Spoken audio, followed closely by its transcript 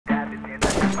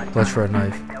Clutch for a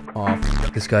knife. Oh,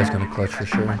 this guy's gonna clutch for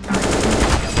sure.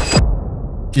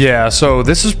 Yeah, so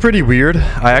this is pretty weird.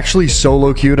 I actually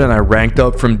solo queued and I ranked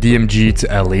up from DMG to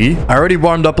LE. I already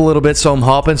warmed up a little bit, so I'm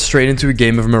hopping straight into a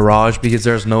game of Mirage because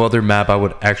there's no other map I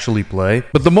would actually play.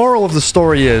 But the moral of the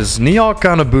story is, Neok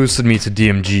kind of boosted me to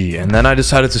DMG, and then I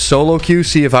decided to solo queue,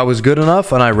 see if I was good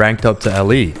enough, and I ranked up to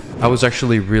LE. I was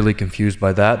actually really confused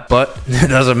by that, but it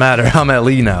doesn't matter. I'm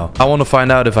LE now. I want to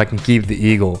find out if I can keep the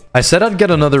Eagle. I said I'd get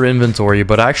another inventory,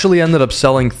 but I actually ended up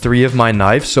selling 3 of my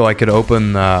knives so I could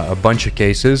open a bunch of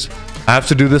cases. I have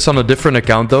to do this on a different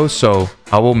account though, so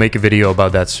I will make a video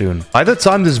about that soon. By the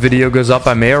time this video goes up,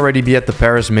 I may already be at the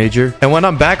Paris Major. And when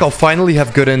I'm back, I'll finally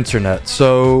have good internet.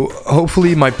 So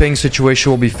hopefully my ping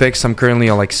situation will be fixed. I'm currently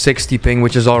on like 60 ping,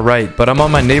 which is alright. But I'm on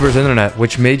my neighbor's internet,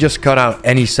 which may just cut out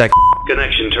any second.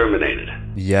 Connection terminated.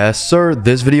 Yes, sir.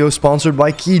 This video is sponsored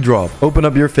by Keydrop. Open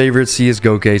up your favorite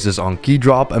CSGO cases on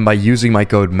Keydrop, and by using my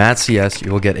code MATTCS,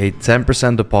 you will get a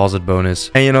 10% deposit bonus.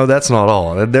 And you know, that's not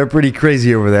all. They're pretty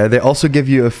crazy over there. They also give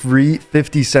you a free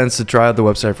 50 cents to try out the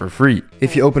website for free.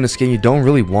 If you open a skin you don't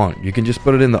really want, you can just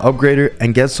put it in the upgrader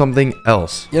and get something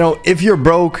else. You know, if you're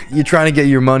broke, you're trying to get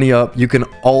your money up, you can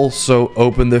also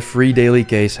open the free daily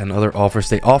case and other offers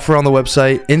they offer on the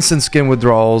website. Instant skin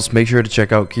withdrawals. Make sure to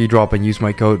check out Keydrop and use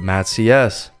my code MATTCS.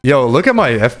 Yo, look at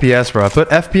my FPS, bro. I put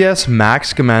FPS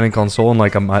max command and console and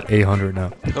like I'm at 800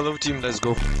 now. Hello team, let's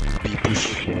go. B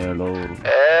push. Hello.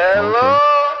 Hello.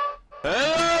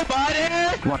 Hey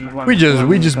buddy. We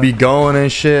just be going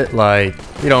and shit. Like,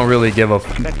 we don't really give a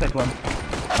Backside one.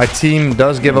 My team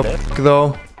does give a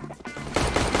though.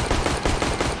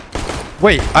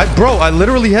 Wait, I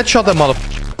literally headshot that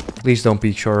motherfucker. Please don't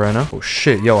peek short right now. Oh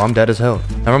shit, yo, I'm dead as hell.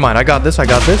 Never mind, I got this.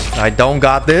 I don't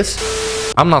got this.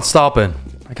 I'm not stopping.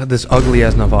 I got this ugly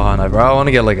ass Navaja knife, bro. I want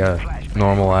to get like a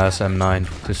normal ass M9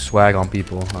 to swag on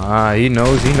people. Ah, he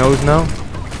knows now.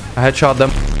 I headshot them.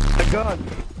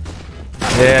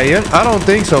 Yeah, I don't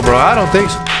think so, bro. I don't think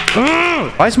so.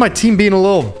 Why is my team being a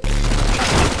little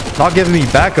not giving me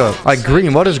backup? Like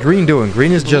Green, what is Green doing?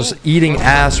 Green is just eating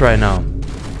ass right now.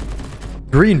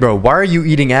 Green, bro, why are you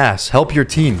eating ass? Help your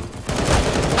team.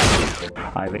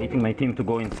 I'm waiting my team to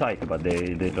go inside, but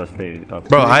they just stay up.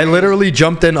 Bro, I literally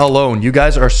jumped in alone. You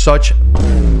guys are such...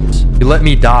 You let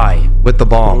me die with the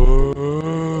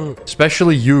bomb.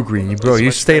 Especially you, Green. Bro,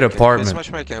 you stayed apartment. It's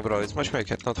matchmaking, bro. It's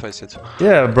matchmaking, not face it.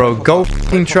 Yeah, bro. Go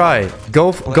f***ing try.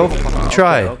 Go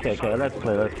try. Okay, let's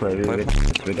play.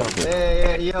 We got this.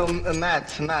 Hey, yo, Matt,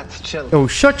 chill. Yo,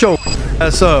 shut your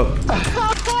ass up.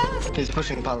 He's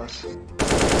pushing Palace.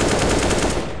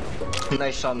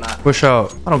 Nice shot, Matt. Push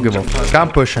out. I don't give a fuck. I'm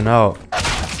pushing out.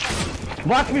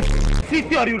 Watch me,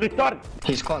 city, are you retarded?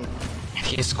 He's con.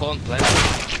 He's con, plan.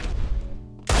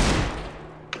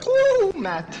 Ooh,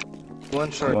 Matt. One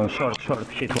short. One short,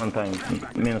 hit one time.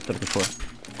 Minus 34.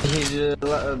 He's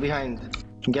behind.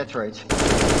 Get right.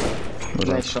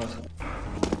 Nice shot.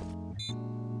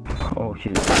 Oh,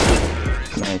 he's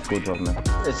nice, good job, man.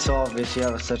 It's so obvious you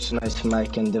have such a nice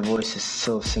mic and the voice is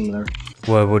so similar.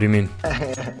 What do you mean?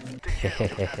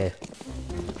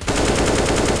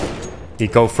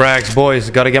 Eco frags, boys.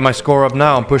 Gotta get my score up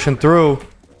now. I'm pushing through.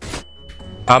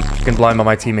 I'm fucking blind by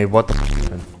my teammate. What the f?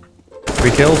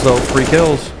 3 kills though. 3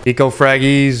 kills. Eco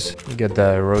fraggies. Get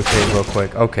that rotate real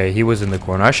quick. Okay, he was in the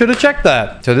corner. I should have checked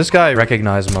that. So this guy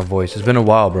recognized my voice. It's been a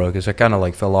while, bro, because I kind of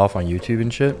like fell off on YouTube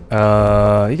and shit.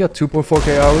 He got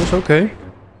 2.4k hours. Okay.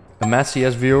 A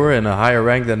MATTCS viewer in a higher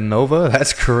rank than Nova?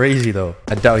 That's crazy, though.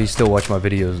 I doubt he still watch my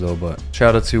videos, though, but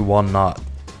shout out to One Not.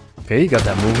 Okay, you got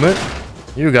that movement.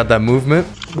 You got that movement.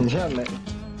 Yeah, man.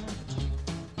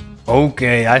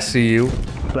 Okay, I see you.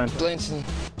 Planting.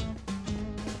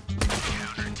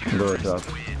 Good job.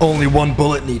 Only 1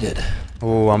 bullet needed.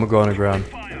 Oh, I'm gonna go on the ground.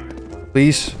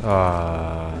 Please.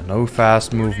 No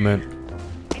fast movement.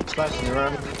 Splashing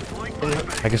around.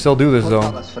 I can still do this, though.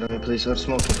 Palace for me, please. We're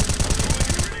smoking.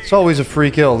 It's always a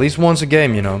free kill. At least once a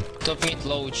game, you know. Top mid,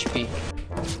 low HP.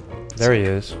 There he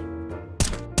is.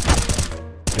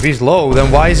 If he's low,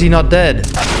 then why is he not dead?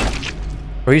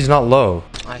 Or he's not low.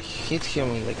 I hit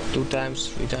him like 2 times,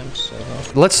 3 times.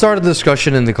 Let's start a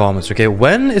discussion in the comments, okay?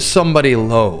 When is somebody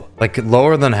low? Like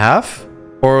lower than half?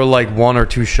 Or like 1 or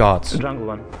 2 shots? Jungle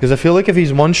one. Because I feel like if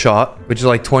he's 1 shot, which is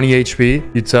like 20 HP,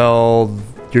 you tell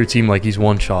your team like he's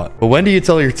 1 shot. But when do you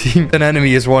tell your team an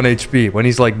enemy is 1 HP? When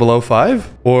he's like below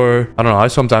 5? Or, I don't know, I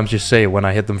sometimes just say it when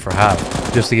I hit them for half.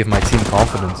 Just to give my team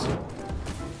confidence.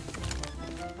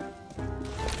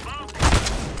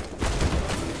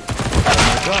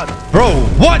 Bro,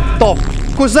 what the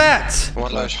f was that?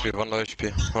 One low HP, one low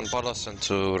HP. One palace and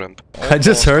two ramp. I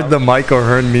just heard the Mike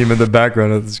O'Hearn meme in the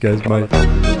background of this guy's mic.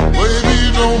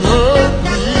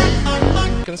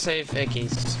 You can save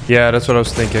Eckies. Yeah, that's what I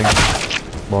was thinking.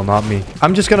 Well, not me.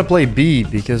 I'm just gonna play B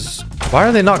because why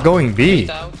are they not going B?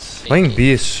 Out. Playing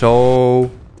B is so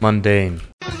mundane.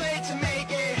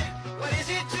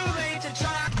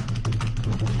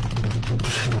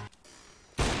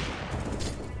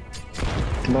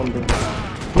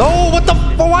 No, what the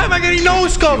f— why am I getting no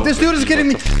scope? This dude is getting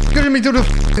me through the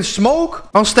f***ing smoke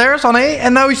on stairs on A,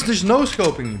 and now he's just no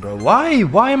scoping me, bro. Why?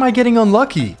 Why am I getting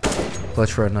unlucky?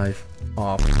 Clutch for a knife.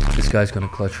 Oh, this guy's gonna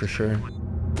clutch for sure.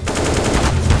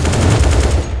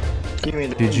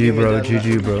 GG, bro.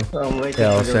 GG, bro.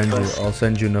 Yeah, I'll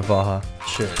send you Navaja.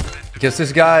 Shit. Because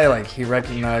this guy, like, he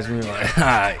recognized me, like,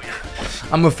 hi.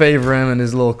 I'm gonna favor him in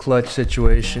his little clutch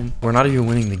situation. We're not even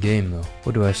winning the game, though.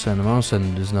 What do I send him? I'll send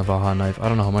him this Navaja knife. I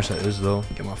don't know how much that is, though.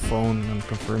 Get my phone and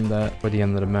confirm that. By the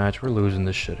end of the match, we're losing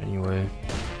this shit anyway.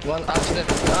 One After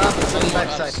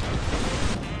backside.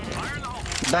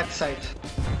 Backside.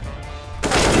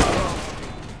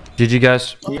 GG,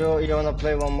 guys. You wanna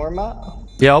play one more, Matt?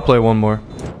 Yeah, I'll play one more.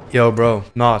 Yo, bro.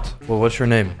 Not. Well, what's your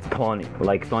name? Tony,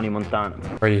 like Tony Montana.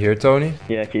 Are you here, Tony?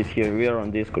 Yeah, he's here. We are on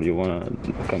Discord. You wanna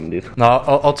come Discord? No,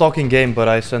 I'll talk in game, but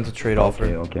I sent a trade offer.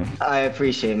 Okay. I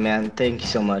appreciate it, man. Thank you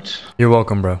so much. You're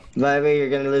welcome, bro. By the way, you're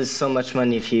gonna lose so much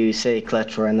money if you say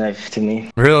clutch or a knife to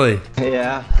me. Really?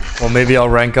 Yeah. Well, maybe I'll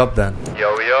rank up then. Yo.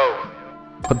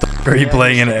 What the f are you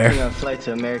playing in air? He's on a flight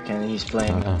to America and he's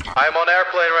playing. I'm on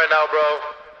airplane right now, bro.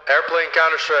 Airplane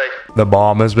Counter-Strike. The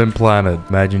bomb has been planted.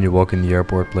 Imagine you walk in the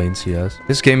airport playing CS.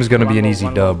 This game is gonna be an easy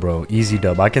dub, bro. Easy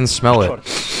dub. I can smell it.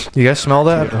 You guys smell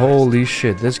that? Holy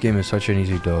shit. This game is such an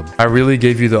easy dub. I really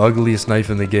gave you the ugliest knife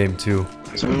in the game, too.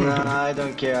 Nah, I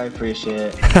don't care. I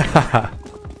appreciate it.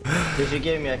 If you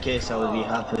gave me a case, I would be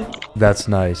happy. That's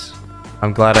nice.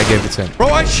 I'm glad I gave it to him. Bro,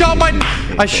 I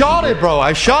shot it, bro.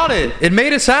 I shot it. It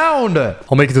made a sound.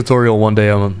 I'll make a tutorial one day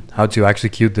on how to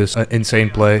execute this insane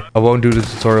play. I won't do the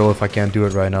tutorial if I can't do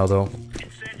it right now, though.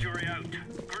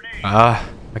 I'll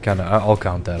count that. I'll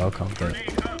count that.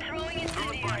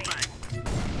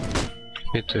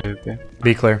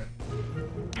 Be clear.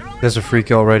 There's a free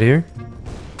kill right here.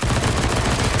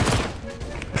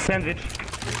 Sandwich.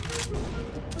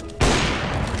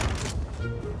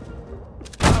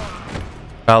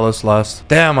 Palace last.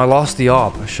 Damn, I lost the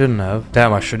op. I shouldn't have.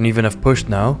 Damn, I shouldn't even have pushed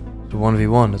now. It's a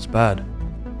 1v1. That's bad.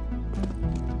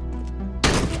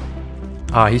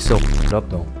 Ah, he still f***ed it up,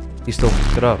 though. He still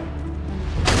f***ed it up.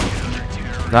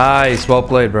 Nice. Well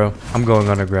played, bro. I'm going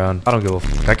underground. I don't give a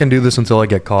f***. I can do this until I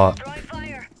get caught.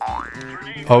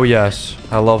 Oh, yes.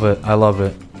 I love it. I love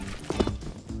it.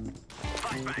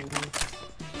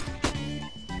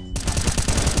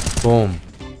 Boom.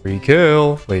 Free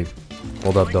kill. Wait.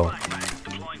 Hold up, though.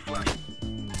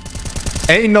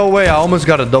 Ain't no way. I almost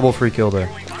got a double free kill there.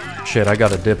 Shit, I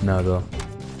got a dip now, though.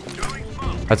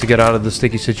 Had to get out of the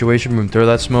sticky situation. When throw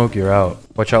that smoke, you're out.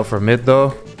 Watch out for mid,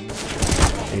 though.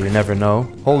 You never know.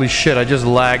 Holy shit, I just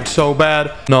lagged so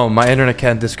bad. No, my internet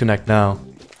can't disconnect now.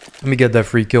 Let me get that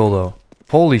free kill, though.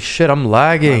 Holy shit, I'm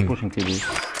lagging.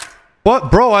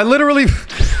 What? Bro, I literally...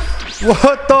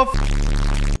 What the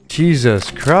f...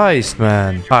 Jesus Christ,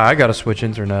 man. Alright, I gotta switch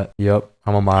internet. Yep,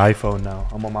 I'm on my iPhone now.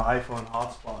 I'm on my iPhone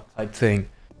hotspot type thing.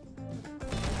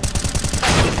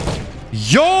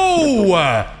 Yo!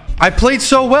 I played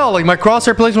so well. Like, my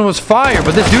crosshair placement was fire,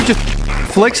 but this dude just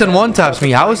flicks and one-taps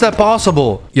me. How is that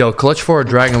possible? Yo, clutch for a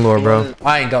Dragon Lore, bro.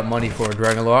 I ain't got money for a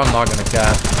Dragon Lore. I'm not gonna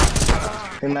cap.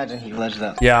 Imagine he clutched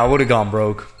that. Yeah, I would have gone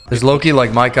broke. There's Loki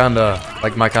like my kind of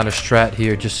strat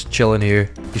here, just chilling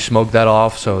here. You smoke that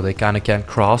off so they kind of can't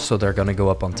cross, so they're gonna go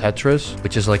up on Tetris,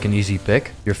 which is like an easy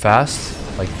pick. You're fast.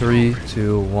 Like 3,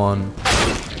 2, 1.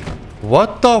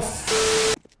 What the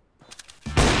f...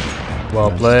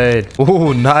 Well played.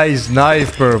 Ooh, nice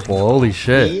knife, purple. Holy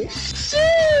shit. Sheesh.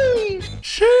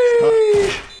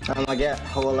 I'm gonna get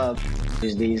whole up.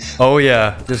 Use these. Oh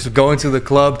yeah, just go into the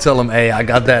club, tell him, hey, I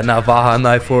got that Navaja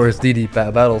knife for his DD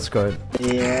battle squad.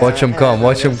 Yeah. Watch him come,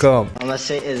 watch him come. I'm gonna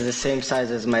say it's the same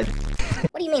size as my...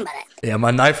 What do you mean by that? Yeah,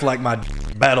 my knife like my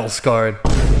battle scarred.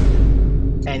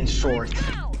 And short.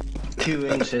 2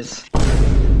 inches.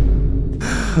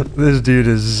 This dude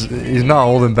he's not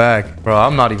holding back. Bro,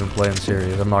 I'm not even playing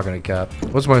serious. I'm not gonna cap.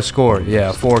 What's my score?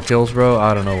 Yeah, 4 kills, bro.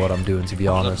 I don't know what I'm doing, to be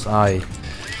honest.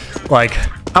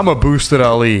 I'm a boosted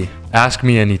Ali. Ask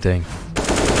me anything.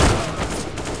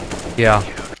 Yeah.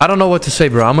 I don't know what to say,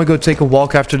 bro. I'm gonna go take a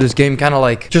walk after this game. Kind of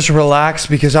like, just relax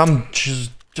because I'm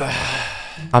just...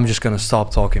 I'm just gonna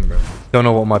stop talking, bro. Don't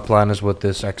know what my plan is with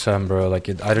this XM, bro. Like,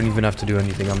 I don't even have to do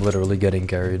anything. I'm literally getting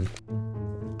carried.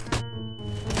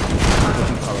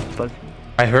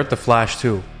 I heard the flash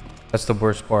too. That's the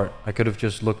worst part. I could have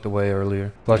just looked away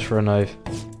earlier. Clutch for a knife.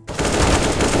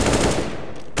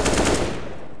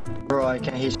 Bro, I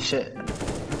can't hit shit.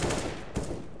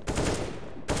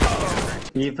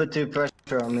 You put too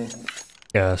pressure on me.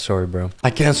 Yeah, sorry, bro. I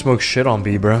can't smoke shit on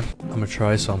B, bro. I'm gonna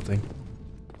try something.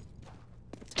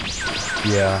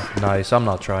 Yeah, nice. I'm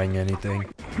not trying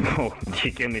anything. No,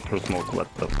 he came me through smoke.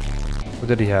 What the? What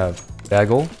did he have?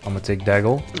 Daggle? I'm gonna take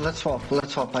Daggle. Let's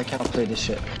swap. I can't play this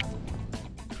shit.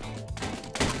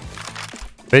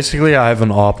 Basically, I have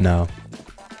an op now.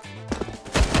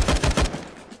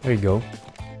 There you go.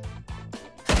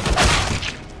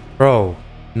 Bro,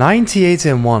 98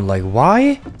 and 1. Like,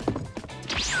 why?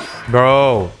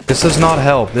 Bro, this does not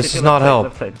help. This does not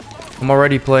help. I'm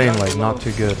already playing, like, not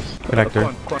too good.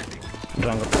 Connector.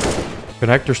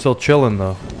 Connector's still chilling,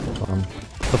 though.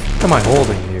 What the fuck am I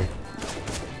holding here?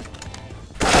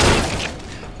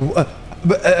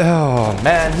 Oh,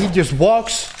 man. He just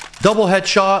walks. Double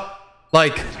headshot.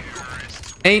 Like,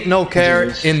 ain't no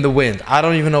care in the wind. I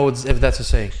don't even know if that's a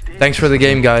saying. Thanks for the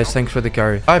game, guys. Thanks for the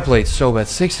carry. I played so bad.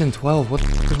 6 and 12. What the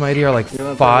fuck is my ADR? Like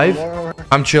 5?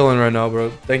 I'm chilling right now, bro.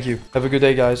 Thank you. Have a good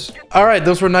day, guys. All right,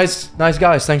 those were nice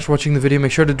guys. Thanks for watching the video.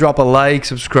 Make sure to drop a like,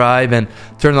 subscribe, and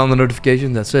turn on the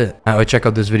notification. That's it. Now, check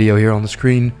out this video here on the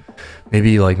screen.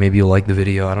 Maybe you'll like the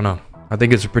video. I don't know. I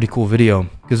think it's a pretty cool video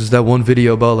because it's that one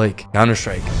video about like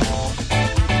Counter-Strike.